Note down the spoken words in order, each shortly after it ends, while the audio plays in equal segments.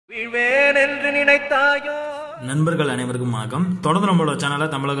நண்பர்கள் அனைவருக்கும் வணக்கம். தொடர்ந்து நம்மளோட சேனல்ல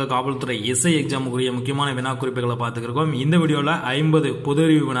தமிழக காவல்துறை எஸ்ஐ எக்ஸாமுக்குரிய முக்கியமான வினா குறிப்புகளை பார்த்துக்கிறோம். இந்த வீடியோல 50 பொது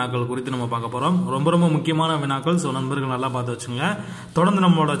அறிவு வினாக்கள் குறித்து நம்ம பார்க்க போறோம். ரொம்ப முக்கியமான வினாக்கள். ஸோ நண்பர்கள் நல்லா பார்த்து வச்சுங்க. தொடர்ந்து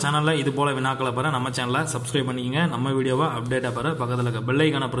நம்மளோட சேனல்ல இது போல வினாக்களை பெற நம்ம சேனலை சப்ஸ்கிரைப் பண்ணிக்கங்க. நம்ம வீடியோவை அப்டேட்டா பெற பக்கத்தில் இருக்க பெல்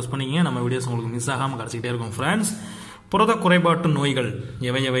ஐகானை பிரஸ் பண்ணிக்கங்க. நம்ம வீடியோஸ் உங்களுக்கு மிஸ் ஆகாம கிடைச்சிக்கிட்டே இருக்கும். ஃப்ரெண்ட்ஸ், புரத குறைபாட்டு நோய்கள்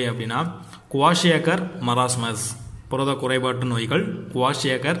எவை அப்படின்னா குவாஷியாக்கர் மராஸ்மஸ். புரத குறைபாட்டு நோய்கள்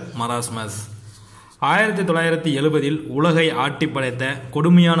குவாஷியாக்கர் மராஸ்மஸ். 1970 உலகை ஆட்டி படைத்த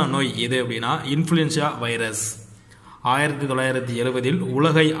கொடுமையான நோய் எது அப்படின்னா இன்ஃப்ளூயன்சா வைரஸ். 1970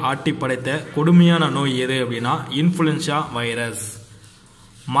 உலகை ஆட்டி படைத்த கொடுமையான நோய் எது அப்படின்னா இன்ஃப்ளூயன்சா வைரஸ்.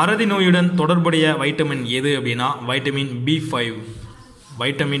 மறதி நோயுடன் தொடர்புடைய வைட்டமின் எது அப்படின்னா வைட்டமின் B5.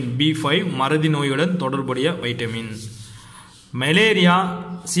 வைட்டமின் B5 மறதி நோயுடன் தொடர்புடைய வைட்டமின். மலேரியா,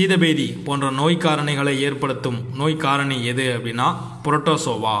 சீதபேதி போன்ற நோய் காரணிகளை ஏற்படுத்தும் நோய் காரணி எது அப்படின்னா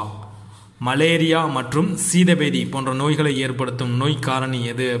புரோட்டோசோவா. மலேரியா மற்றும் சீதபேதி போன்ற நோய்களை ஏற்படுத்தும் நோய் காரணி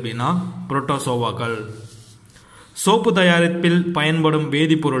எது அப்படின்னா புரோட்டோசோவாக்கள். சோப்பு தயாரிப்பில் பயன்படும்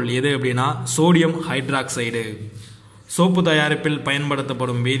வேதிப்பொருள் எது அப்படின்னா சோடியம் ஹைட்ராக்சைடு. சோப்பு தயாரிப்பில்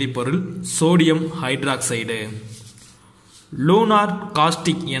பயன்படுத்தப்படும் வேதிப்பொருள் சோடியம் ஹைட்ராக்சைடு. லூனார்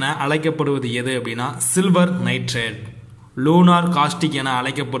காஸ்டிக் என அழைக்கப்படுவது எது அப்படின்னா சில்வர் நைட்ரேட். லூனார் காஸ்டிக் என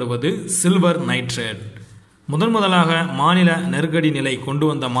அழைக்கப்படுவது சில்வர் நைட்ரேட். முதலாக மாநில நெருக்கடி நிலை கொண்டு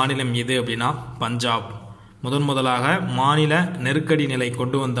வந்த மாநிலம் எது அப்படின்னா பஞ்சாப். முதலாக மாநில நெருக்கடி நிலை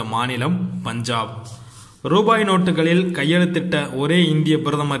கொண்டு வந்த மாநிலம் பஞ்சாப். ரூபாய் நோட்டுகளில் கையெழுத்திட்ட ஒரே இந்திய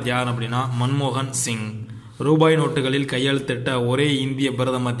பிரதமர் யார் அப்படின்னா மன்மோகன் சிங். ரூபாய் நோட்டுகளில் கையெழுத்திட்ட ஒரே இந்திய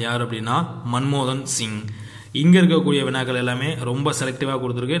பிரதமர் யார் அப்படின்னா மன்மோகன் சிங். இங்க இருக்கக்கூடிய வினாக்கள் எல்லாமே ரொம்ப செலக்டிவா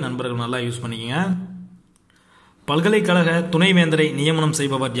கொடுத்துருக்கு. நண்பர்கள் நல்லா யூஸ் பண்ணிக்கங்க. பல்கலைக்கழக துணைவேந்தரை நியமனம்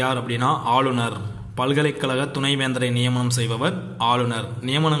செய்பவர் யார் அப்படின்னா ஆளுநர். பல்கலைக்கழக துணைவேந்தரை நியமனம் செய்பவர் ஆளுநர்.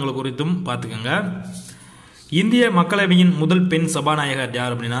 நியமனங்கள் குறித்தும் பார்த்துக்கோங்க. இந்திய மக்களவையின் முதல் பெண் சபாநாயகர்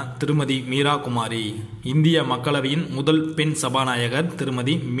யார் அப்படின்னா திருமதி மீரா குமாரி. இந்திய மக்களவையின் முதல் பெண் சபாநாயகர்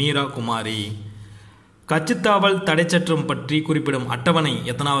திருமதி மீரா குமாரி. கட்சித்தாவல் தடைச்சட்டம் பற்றி குறிப்பிடும் அட்டவணை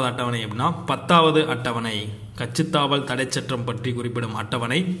எத்தனாவது அட்டவணை அப்படின்னா 10வது அட்டவணை. கட்சித்தாவல் தடைச்சட்டம் பற்றி குறிப்பிடும்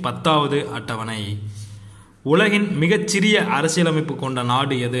அட்டவணை 10வது அட்டவணை. உலகின் மிகச்சிறிய அரசியலமைப்பு கொண்ட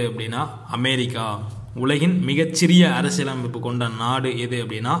நாடு எது அப்படின்னா அமெரிக்கா. உலகின் மிகச்சிறிய அரசியலமைப்பு கொண்ட நாடு எது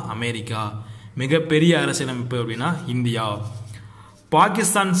அப்படின்னா அமெரிக்கா. மிகப்பெரிய அரசியலமைப்பு அப்படின்னா இந்தியா.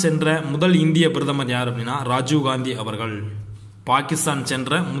 பாகிஸ்தான் சென்ற முதல் இந்திய பிரதமர் யார் அப்படின்னா ராஜீவ் காந்தி அவர்கள். பாகிஸ்தான்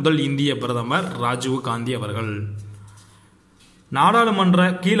சென்ற முதல் இந்திய பிரதமர் ராஜீவ் காந்தி அவர்கள். நாடாளுமன்ற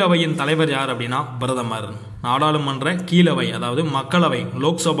கீழவையின் தலைவர் யார் அப்படின்னா பிரதமர். நாடாளுமன்ற கீழவை அதாவது மக்களவை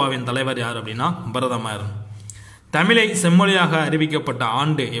லோக்சபாவின் தலைவர் யார் அப்படின்னா பிரதமர். தமிழை செம்மொழியாக அறிவிக்கப்பட்ட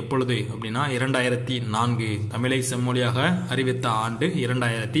ஆண்டு எப்பொழுது அப்படின்னா 2004. தமிழை செம்மொழியாக அறிவித்த ஆண்டு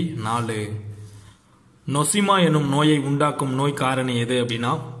 2004. நொசிமா எனும் நோயை உண்டாக்கும் நோய் காரணி எது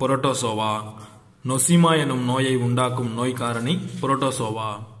அப்படின்னா புரோட்டோசோவா. நொசிமா எனும் நோயை உண்டாக்கும் நோய் காரணி புரோட்டோசோவா.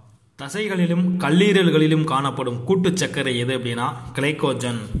 தசைகளிலும் கல்லீரல்களிலும் காணப்படும் கூட்டு சர்க்கரை எது அப்படின்னா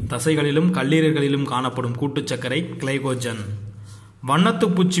கிளைகோஜன். தசைகளிலும் கல்லீரல்களிலும் காணப்படும் கூட்டு சர்க்கரை கிளைகோஜன்.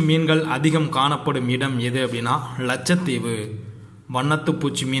 வண்ணத்துப்பூச்சி மீன்கள் அதிகம் காணப்படும் இடம் எது அப்படின்னா லட்சத்தீவு.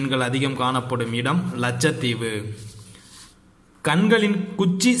 வண்ணத்துப்பூச்சி மீன்கள் அதிகம் காணப்படும் இடம் லட்சத்தீவு. கண்களின்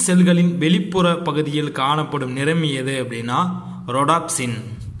குச்சி செல்களின் வெளிப்புற பகுதியில் காணப்படும் நிறமி எது அப்படின்னா ரொடாப்சின்.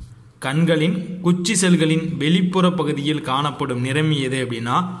 கண்களின் குச்சி செல்களின் வெளிப்புற பகுதியில் காணப்படும் நிறமி எது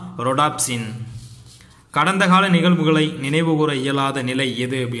அப்படின்னா ரொடாப்சின். கடந்த கால நிகழ்வுகளை நினைவுகூர இயலாத நிலை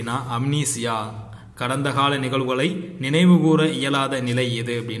எது அப்படின்னா அம்னீசியா. கடந்த கால நிகழ்வுகளை நினைவுகூர இயலாத நிலை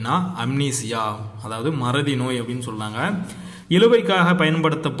எது அப்படின்னா அம்னீசியா, அதாவது மறதி நோய் அப்படின்னு சொல்றாங்க. இழுவைக்காக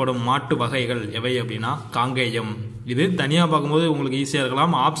பயன்படுத்தப்படும் மாட்டு வகைகள் எவை அப்படின்னா காங்கேயம். இது தனியாக பார்க்கும்போது உங்களுக்கு ஈஸியாக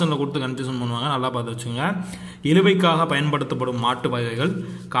இருக்கலாம். ஆப்ஷனில் கொடுத்து கன்ஃபியூஷன் பண்ணுவாங்க. நல்லா பார்த்து வச்சுங்க. இழுவைக்காக பயன்படுத்தப்படும் மாட்டு வகைகள்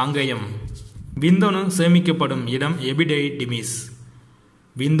காங்கேயம். விந்தணு சேமிக்கப்படும் இடம் எபிடைடிமிஸ்.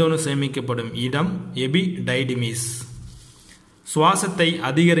 விந்தணு சேமிக்கப்படும் இடம் எபிடைடிமிஸ். சுவாசத்தை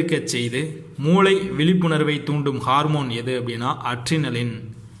அதிகரிக்க செய்து மூளை விழிப்புணர்வை தூண்டும் ஹார்மோன் எது அப்படின்னா அட்ரினலின்.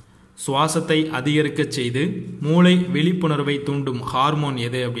 சுவாசத்தை அதிகரிக்க செய்து மூளை விழிப்புணர்வை தூண்டும் ஹார்மோன்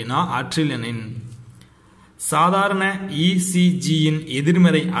எது அப்படின்னா அட்ரினலின். சாதாரண இசிஜியின்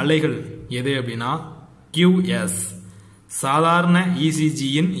எதிர்மறை அலைகள் எது அப்படின்னா QS. சாதாரண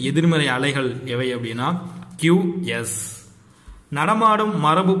இசிஜியின் எதிர்மறை அலைகள் எவை அப்படின்னா QS. நடமாடும்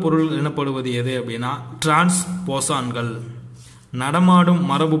மரபு பொருள் எனப்படுவது எது அப்படின்னா டிரான்ஸ்போசான்கள். நடமாடும்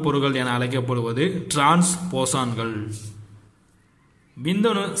மரபு பொருட்கள் என அழைக்கப்படுவது டிரான்ஸ்போசான்கள்.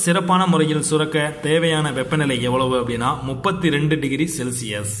 விந்தணு சிறப்பான முறையில் சுரக்க தேவையான வெப்பநிலை எவ்வளவு அப்படின்னா 32 டிகிரி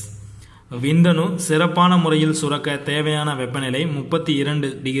செல்சியஸ். விந்தணு சிறப்பான முறையில் சுரக்க தேவையான வெப்பநிலை 32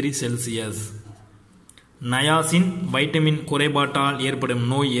 டிகிரி செல்சியஸ். நயாசின் வைட்டமின் குறைபாட்டால் ஏற்படும்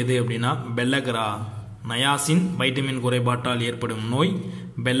நோய் எது அப்படின்னா பெல்லகரா. நயாசின் வைட்டமின் குறைபாட்டால் ஏற்படும் நோய்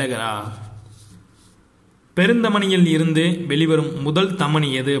பெல்லகரா. பெருந்தமனியில் இருந்து வெளிவரும் முதல் தமனி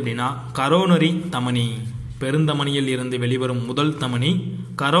எது அப்படின்னா கரோனரி தமனி. பெருந்தமனியில் இருந்து வெளிவரும் முதல் தமனி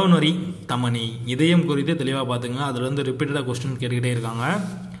கரோனரி தமனி. இதயம் குறித்து தெளிவாக பார்த்துங்க. அதுல இருந்து ரிப்பீட்டடாக கொஸ்டின் கேட்டுக்கிட்டே இருக்காங்க.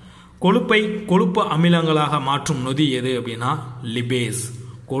 கொழுப்பை கொழுப்பு அமிலங்களாக மாற்றும் நொதி எது அப்படின்னா லிபேஸ்.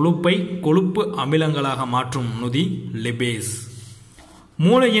 கொழுப்பை கொழுப்பு அமிலங்களாக மாற்றும் நொதி லிபேஸ்.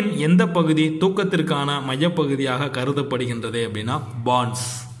 மூளையின் எந்த பகுதி தூக்கத்திற்கான மையப்பகுதியாக கருதப்படுகின்றது அப்படின்னா பான்ஸ்.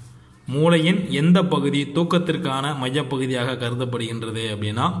 மூளையின் எந்த பகுதி தூக்கத்திற்கான மையப்பகுதியாக கருதப்படுகின்றது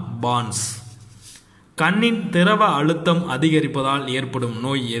அப்படின்னா பான்ஸ். கண்ணின் திரவ அழுத்தம் அதிகரிப்பதால் ஏற்படும்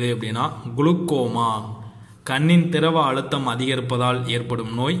நோய் எது அப்படின்னா குளுக்கோமா. கண்ணின் திரவ அழுத்தம் அதிகரிப்பதால்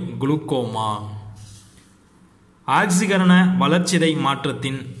ஏற்படும் நோய் குளுக்கோமா. ஆக்சிகரண வளர்சிதை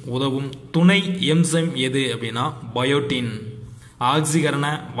மாற்றத்தின் உதவும் துணை என்சைம் எது அப்படின்னா பயோட்டின். ஆக்சிகரண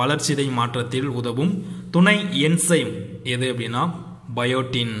வளர்சிதை மாற்றத்தில் உதவும் துணை என்சைம் எது அப்படின்னா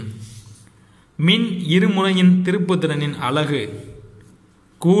பயோட்டின். மின் இருமுனையின் திருப்புத்திறனின் அலகு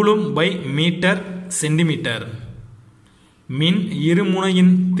கூலும் பை மீட்டர் சென்டிமீட்டர். மின்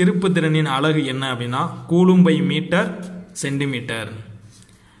இருமுனையின் திருப்புத்திறனின் அலகு என்ன அப்படின்னா கூலும் பை மீட்டர் சென்டிமீட்டர்.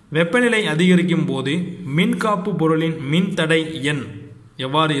 வெப்பநிலை அதிகரிக்கும் போது மின்காப்பு பொருளின் மின் தடை எண்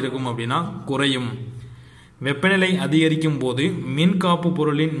எவ்வாறு இருக்கும் அப்படின்னா குறையும். வெப்பநிலை அதிகரிக்கும் போது மின்காப்பு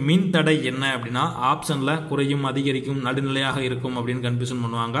பொருளின் மின் தடை என்ன அப்படின்னா ஆப்ஷன்ல குறையும், அதிகரிக்கும், நடுநிலையாக இருக்கும் அப்படின்னு கன்ஃபியூஷன்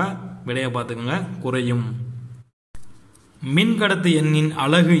பண்ணுவாங்க. விடையை பார்த்துக்கோங்க, குறையும். மின்கடத்து எண்ணின்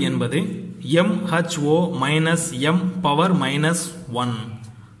அலகு என்பது MHO -m⁻⁻1.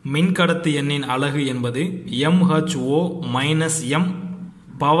 மின்கடத்து எண்ணின் அலகு என்பது MHO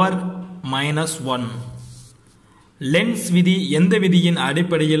 -m⁻⁻1. லென்ஸ் விதி எந்த விதியின்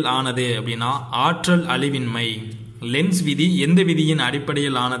அடிப்படையில் ஆனது அப்படின்னா ஆற்றல் அழிவின்மை. லென்ஸ் விதி எந்த விதியின்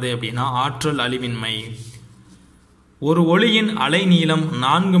அடிப்படையில் ஆனது அப்படின்னா ஆற்றல் அழிவின்மை. ஒரு ஒளியின் அலைநீளம்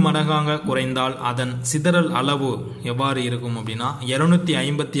 4 மடங்காக குறைந்தால் அதன் சிதறல் அளவு எவ்வாறு இருக்கும் அப்படின்னா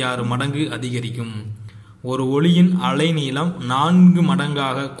 256 மடங்கு அதிகரிக்கும். ஒரு ஒளியின் அலைநீளம் 4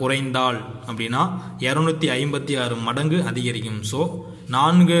 மடங்காக குறைந்தால் அப்படின்னா 256 மடங்கு அதிகரிக்கும். ஸோ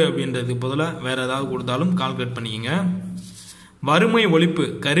 4 அப்படின்றதுக்கு பதிலாக வேற ஏதாவது கொடுத்தாலும் கால்குலேட் பண்ணிக்கங்க. வறுமை ஒழிப்பு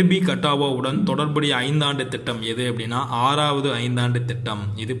கரிபி கட்டாவோவுடன் தொடர்புடைய 5 ஆண்டு திட்டம் எது அப்படின்னா 6வது 5 ஆண்டு திட்டம்.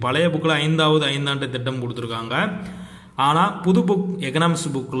 இது பழைய புக்கில் 5வது 5 ஆண்டு திட்டம் கொடுத்துருக்காங்க. ஆனால் புது புக் எக்கனாமிக்ஸ்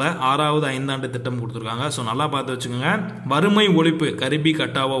புக்கில் 6வது 5 ஆண்டு திட்டம் கொடுத்துருக்காங்க. ஸோ நல்லா பார்த்து வச்சுக்கோங்க. வறுமை ஒழிப்பு கரிபி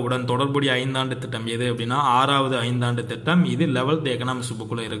கட்டாவோவுடன் தொடர்புடைய 5 ஆண்டு திட்டம் எது அப்படின்னா 6வது 5 ஆண்டு திட்டம். இது 11th எக்கனாமிக்ஸ்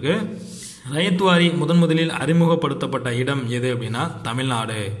புக்கில் இருக்கு. ரயத்வாரி முதலில் அறிமுகப்படுத்தப்பட்ட இடம் எது அப்படின்னா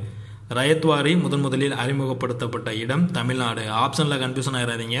தமிழ்நாடு. ரயத்வாரி முதலில் அறிமுகப்படுத்தப்பட்ட இடம் தமிழ்நாடு. ஆப்ஷன்ல கன்ஃபியூஷன்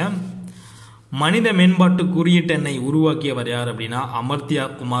ஆயிடாதீங்க. மனித மேம்பாட்டு குறியீட்டெண்ணை உருவாக்கியவர் யார் அப்படின்னா அமர்த்தியா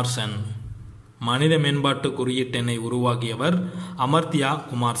குமார் சென். மனித மேம்பாட்டு குறியீட்டெண்ணை உருவாக்கியவர் அமர்த்தியா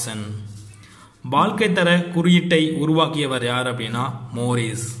குமார் சென். வாழ்க்கை தர குறியீட்டை உருவாக்கியவர் யார் அப்படின்னா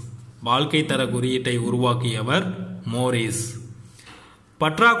மோரிஸ். வாழ்க்கை தர குறியீட்டை உருவாக்கியவர் மோரிஸ்.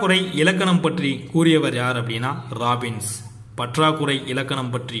 பற்றாக்குறை இலக்கணம் பற்றி கூறியவர் யார் அப்படின்னா ராபின்ஸ். பற்றாக்குறை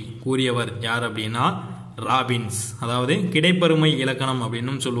இலக்கணம் பற்றி கூறியவர் யார் அப்படின்னா ராபின்ஸ். அதாவது கிடைப்பருமை இலக்கணம்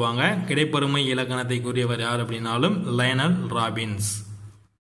அப்படின்னு சொல்லுவாங்க. கிடைப்பருமை இலக்கணத்தை கூறியவர் யார் அப்படின்னாலும் லயனல் ராபின்ஸ்.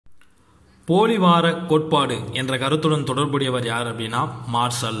 போலிவார கோட்பாடு என்ற கருத்துடன் தொடர்புடையவர் யார் அப்படின்னா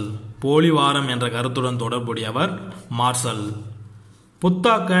மார்ஷல். போலிவாரம் என்ற கருத்துடன் தொடர்புடையவர் மார்ஷல்.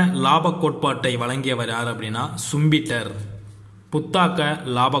 புத்தாக்க லாப கோட்பாட்டை வழங்கியவர் யார் அப்படின்னா சும்பிட்டர். புத்தாக்க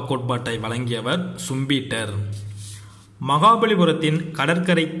லாப கோட்பாட்டை வழங்கியவர் சும்பிட்டர். மகாபலிபுரத்தின்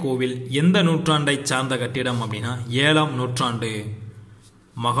கடற்கரை கோவில் எந்த நூற்றாண்டை சார்ந்த கட்டிடம் அப்படின்னா 7ஆம் நூற்றாண்டு.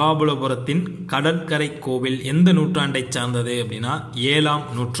 மகாபலிபுரத்தின் கடற்கரை கோவில் எந்த நூற்றாண்டை சார்ந்தது அப்படின்னா 7ஆம்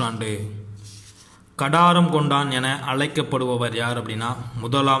நூற்றாண்டு. கடாரம் கொண்டான் என அழைக்கப்படுபவர் யார் அப்படின்னா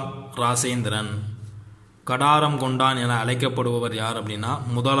 1ஆம் ராசேந்திரன். கடாரம் கொண்டான் என அழைக்கப்படுபவர் யார் அப்படின்னா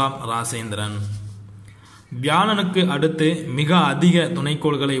 1ஆம் ராசேந்திரன். வியாழனுக்கு அடுத்து மிக அதிக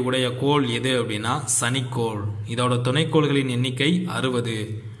துணைக்கோள்களை உடைய கோள் எது அப்படின்னா சனிக்கோள். இதோட துணைக்கோள்களின் எண்ணிக்கை 60.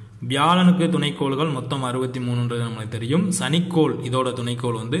 வியாழனுக்கு துணைக்கோள்கள் மொத்தம் 63 நமக்கு தெரியும். சனிக்கோள் இதோட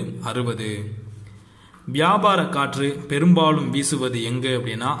துணைக்கோள் 60. வியாபார காற்று பெரும்பாலும் வீசுவது எங்கு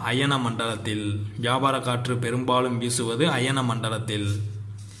அப்படின்னா அயன மண்டலத்தில். வியாபார காற்று பெரும்பாலும் வீசுவது அயன மண்டலத்தில்.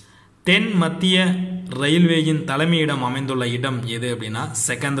 தென் மத்திய ரயில்வேயின் தலைமையிடம் அமைந்துள்ள இடம் எது அப்படின்னா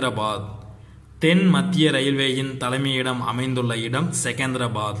செகந்திராபாத். தென் மத்திய ரயில்வேயின் தலைமையிடம் அமைந்துள்ள இடம்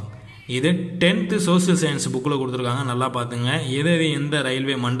செகந்திராபாத். இது 10th சோசியல் சயின்ஸ் புக்கில் கொடுத்துருக்காங்க, நல்லா பார்த்துங்க. எது எந்த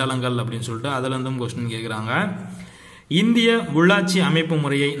ரயில்வே மண்டலங்கள் அப்படின்னு சொல்லிட்டு அதுலேருந்தும் கொஸ்டின் கேட்குறாங்க. இந்திய உள்ளாட்சி அமைப்பு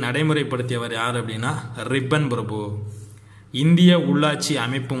முறையை நடைமுறைப்படுத்தியவர் யார் அப்படின்னா ரிப்பன் பிரபு. இந்திய உள்ளாட்சி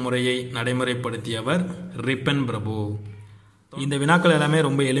அமைப்பு முறையை நடைமுறைப்படுத்தியவர் ரிப்பன் பிரபு. இந்த வினாக்கள் எல்லாமே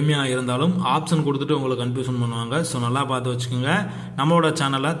ரொம்ப எளிமையாக இருந்தாலும் ஆப்ஷன் கொடுத்துட்டு உங்களுக்கு கன்ஃபியூஷன் பண்ணுவாங்க. ஸோ நல்லா பார்த்து வச்சுக்கோங்க. நம்மளோட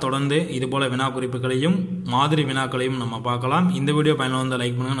சேனலை தொடர்ந்து இதுபோல் வினா குறிப்புகளையும் மாதிரி வினாக்களையும் நம்ம பார்க்கலாம். இந்த வீடியோ பயனுள்ள வந்தால்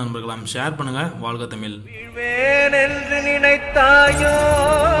லைக் பண்ணுங்கள், நண்பர்களாம் ஷேர் பண்ணுங்கள். வாழ்க தமிழ்.